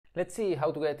Let's see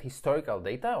how to get historical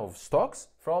data of stocks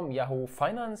from Yahoo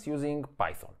Finance using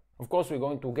Python. Of course, we're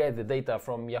going to get the data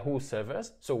from Yahoo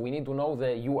servers, so we need to know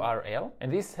the URL,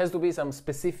 and this has to be some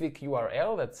specific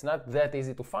URL that's not that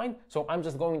easy to find, so I'm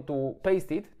just going to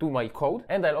paste it to my code,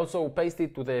 and I'll also paste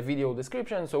it to the video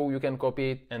description so you can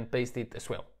copy it and paste it as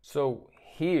well. So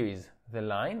here is the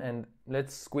line, and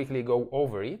let's quickly go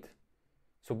over it.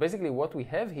 So basically what we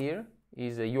have here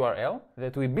is a URL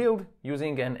that we build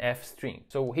using an f string.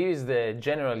 So here is the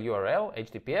general URL,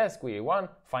 https query1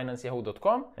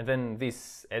 financeyahoo.com, and then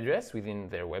this address within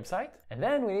their website. And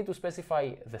then we need to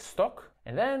specify the stock,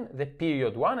 and then the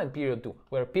period 1 and period 2,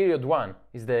 where period 1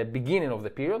 is the beginning of the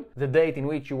period, the date in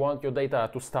which you want your data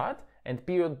to start, and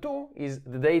period 2 is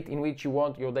the date in which you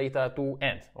want your data to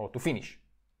end or to finish.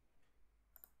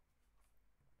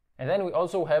 And then we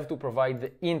also have to provide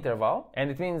the interval, and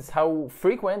it means how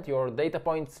frequent your data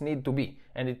points need to be.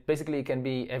 And it basically can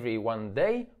be every 1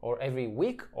 day, or every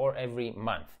week, or every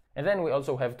month. And then we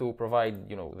also have to provide,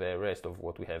 the rest of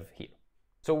what we have here.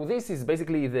 So this is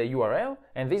basically the URL,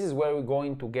 and this is where we're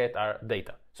going to get our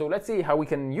data. So let's see how we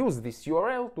can use this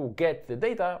URL to get the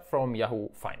data from Yahoo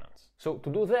Finance. So to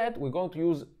do that, we're going to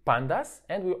use pandas,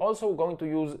 and we're also going to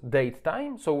use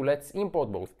datetime. So let's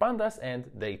import both pandas and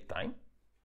datetime.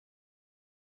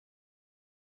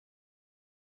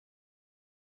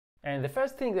 And the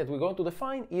first thing that we're going to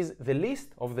define is the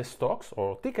list of the stocks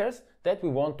or tickers that we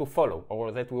want to follow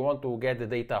or that we want to get the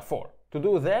data for. To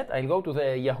do that, I'll go to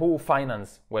the Yahoo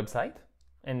Finance website,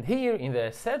 and here in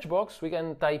the search box we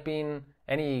can type in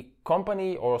any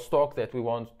company or stock that we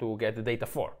want to get the data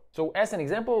for. So as an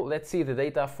example, let's see the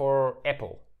data for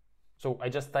Apple. So I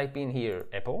just type in here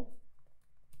Apple,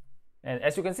 and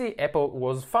as you can see, Apple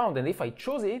was found, and if I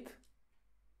choose it,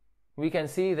 we can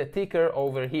see the ticker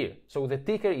over here. So the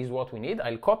ticker is what we need.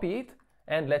 I'll copy it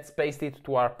and let's paste it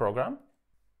to our program.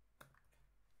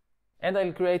 And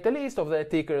I'll create a list of the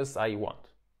tickers I want.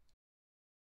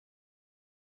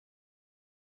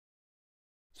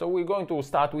 So we're going to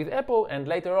start with Apple, and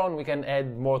later on we can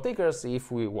add more tickers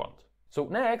if we want. So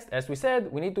next, as we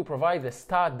said, we need to provide the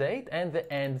start date and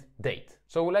the end date.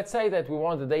 So let's say that we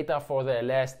want the data for the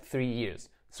last 3 years.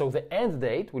 So the end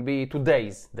date will be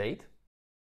today's date.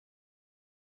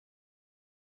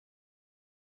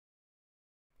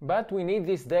 But we need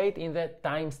this date in the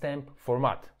timestamp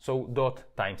format, so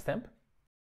 .timestamp.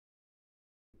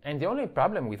 And the only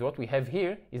problem with what we have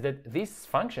here is that this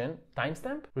function,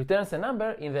 timestamp, returns a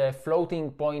number in the floating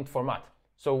point format.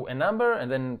 So a number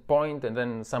and then point and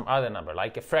then some other number,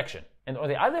 like a fraction. And on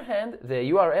the other hand, the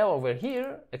URL over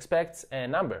here expects a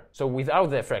number, so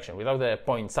without the fraction, without the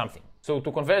point something. So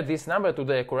to convert this number to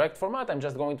the correct format, I'm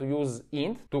just going to use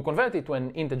int to convert it to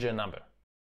an integer number.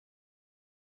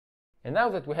 And now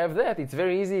that we have that, it's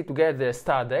very easy to get the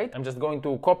start date. I'm just going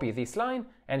to copy this line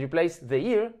and replace the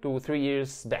year to 3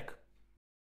 years back.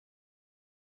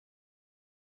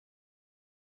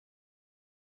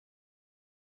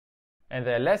 And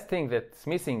the last thing that's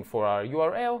missing for our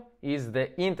URL is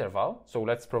the interval. So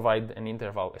let's provide an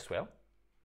interval as well.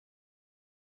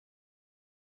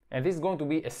 And this is going to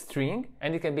be a string,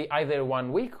 and it can be either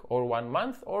 1 week or 1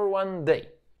 month or 1 day.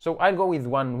 So I'll go with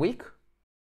 1 week.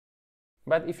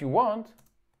 But if you want,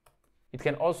 it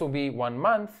can also be 1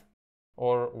 month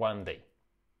or 1 day.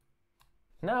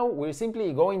 Now we're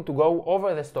simply going to go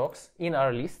over the stocks in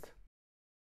our list.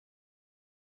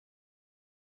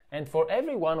 And for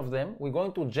every one of them, we're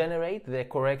going to generate the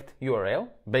correct URL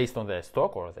based on the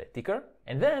stock or the ticker.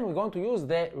 And then we're going to use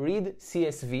the read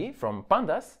CSV from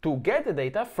pandas to get the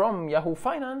data from Yahoo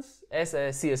Finance as a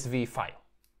CSV file.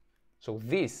 So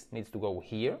this needs to go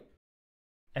here.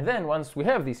 And then once we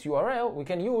have this URL, we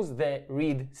can use the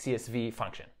read CSV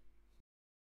function.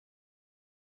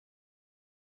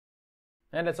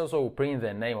 And let's also print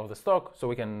the name of the stock so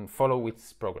we can follow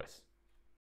its progress.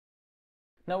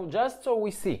 Now, just so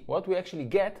we see what we actually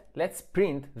get, let's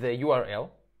print the URL.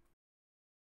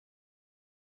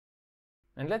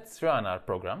 And let's run our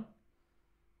program.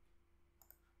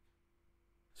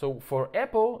 So for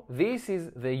Apple, this is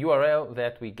the URL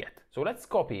that we get. So let's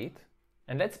copy it.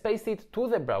 And let's paste it to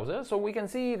the browser so we can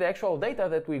see the actual data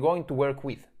that we're going to work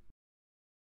with.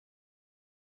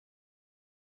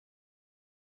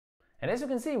 And as you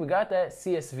can see, we got a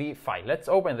CSV file. Let's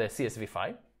open the CSV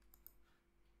file.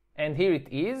 And here it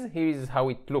is. Here is how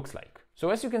it looks like. So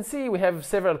as you can see, we have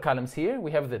several columns here.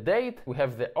 We have the date, we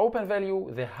have the open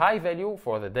value, the high value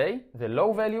for the day, the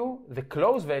low value, the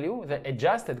close value, the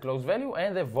adjusted close value,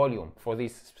 and the volume for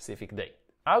this specific day.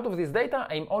 Out of this data,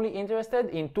 I'm only interested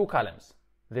in 2 columns.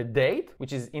 The date,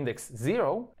 which is index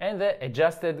 0, and the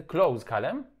adjusted close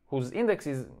column, whose index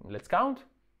is, let's count,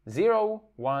 0,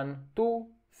 1, 2,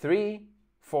 3,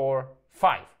 4,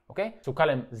 5. Okay, so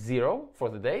column 0 for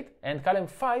the date and column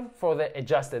 5 for the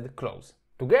adjusted close.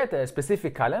 To get a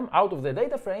specific column out of the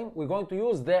data frame, we're going to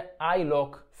use the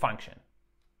iloc function.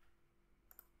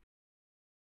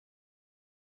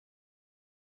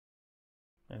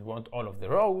 And want all of the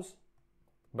rows,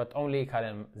 but only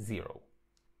column 0.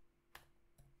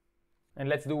 And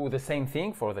let's do the same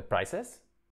thing for the prices.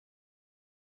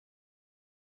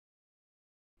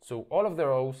 So all of the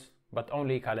rows, but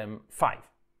only column 5.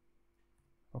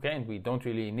 Okay, and we don't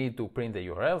really need to print the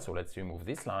URL, so let's remove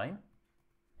this line.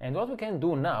 And what we can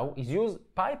do now is use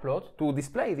pyplot to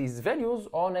display these values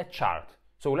on a chart.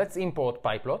 So let's import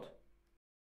pyplot.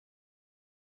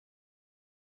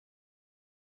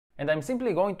 And I'm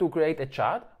simply going to create a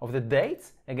chart of the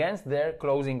dates against their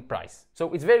closing price.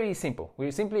 So it's very simple.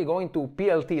 We're simply going to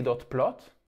plt.plot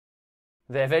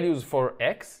the values for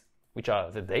x, which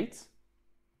are the dates,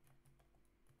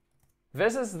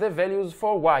 versus the values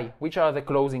for y, which are the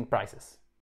closing prices.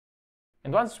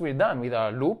 And once we're done with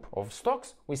our loop of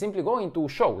stocks, we're simply going to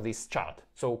show this chart.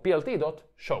 So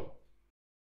plt.show.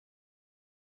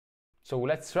 So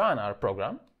let's run our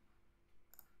program.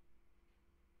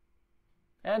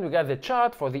 And we got the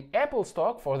chart for the Apple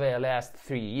stock for the last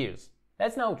 3 years.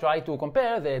 Let's now try to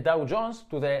compare the Dow Jones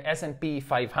to the S&P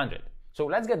 500. So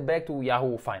let's get back to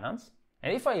Yahoo Finance.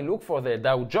 And if I look for the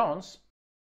Dow Jones,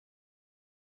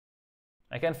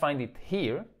 I can find it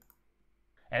here.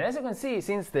 And as you can see,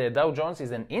 since the Dow Jones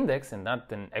is an index and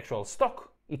not an actual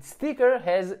stock, its ticker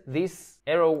has this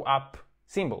arrow up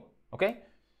symbol, okay?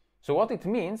 So what it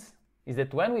means is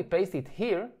that when we paste it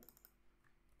here,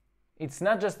 it's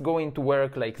not just going to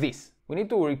work like this. We need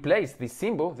to replace this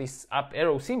symbol, this up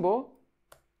arrow symbol,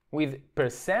 with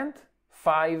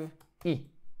 %5e,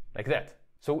 like that.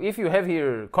 So if you have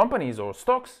here companies or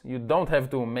stocks, you don't have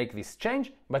to make this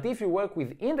change, but if you work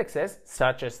with indexes,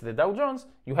 such as the Dow Jones,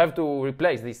 you have to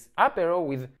replace this up arrow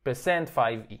with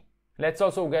 %5e. Let's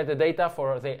also get the data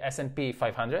for the S&P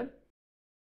 500.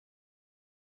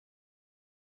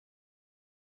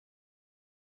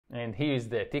 And here is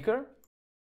the ticker.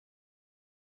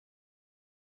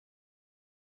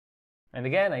 And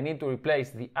again, I need to replace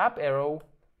the up arrow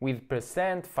with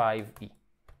 %5e.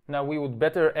 Now we would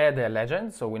better add a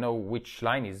legend so we know which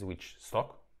line is which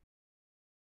stock.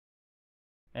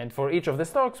 And for each of the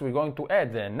stocks, we're going to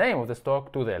add the name of the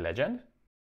stock to the legend.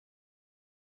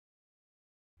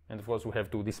 And of course, we have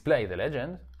to display the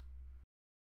legend.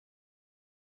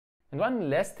 And one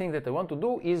last thing that I want to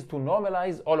do is to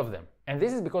normalize all of them. And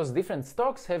this is because different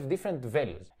stocks have different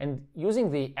values. And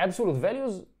using the absolute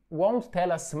values won't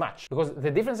tell us much, because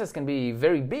the differences can be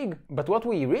very big, but what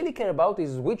we really care about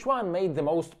is which one made the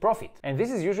most profit. And this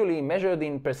is usually measured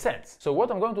in percents. So what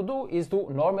I'm going to do is to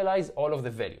normalize all of the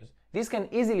values. This can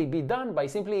easily be done by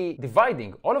simply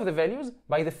dividing all of the values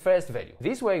by the first value.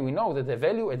 This way we know that the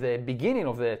value at the beginning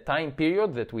of the time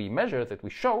period that we measure, that we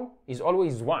show, is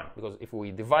always 1, because if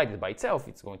we divide it by itself,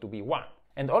 it's going to be 1.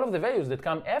 And all of the values that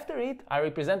come after it are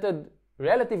represented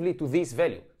relatively to this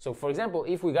value. So for example,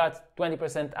 if we got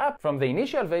 20% up from the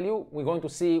initial value, we're going to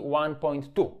see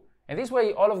 1.2. And this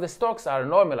way all of the stocks are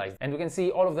normalized and we can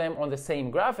see all of them on the same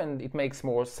graph and it makes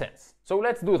more sense. So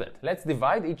let's do that. Let's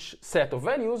divide each set of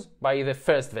values by the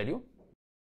first value.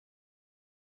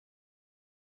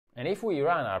 And if we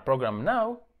run our program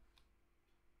now,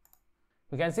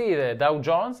 we can see the Dow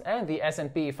Jones and the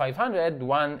S&P 500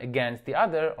 one against the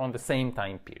other on the same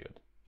time period.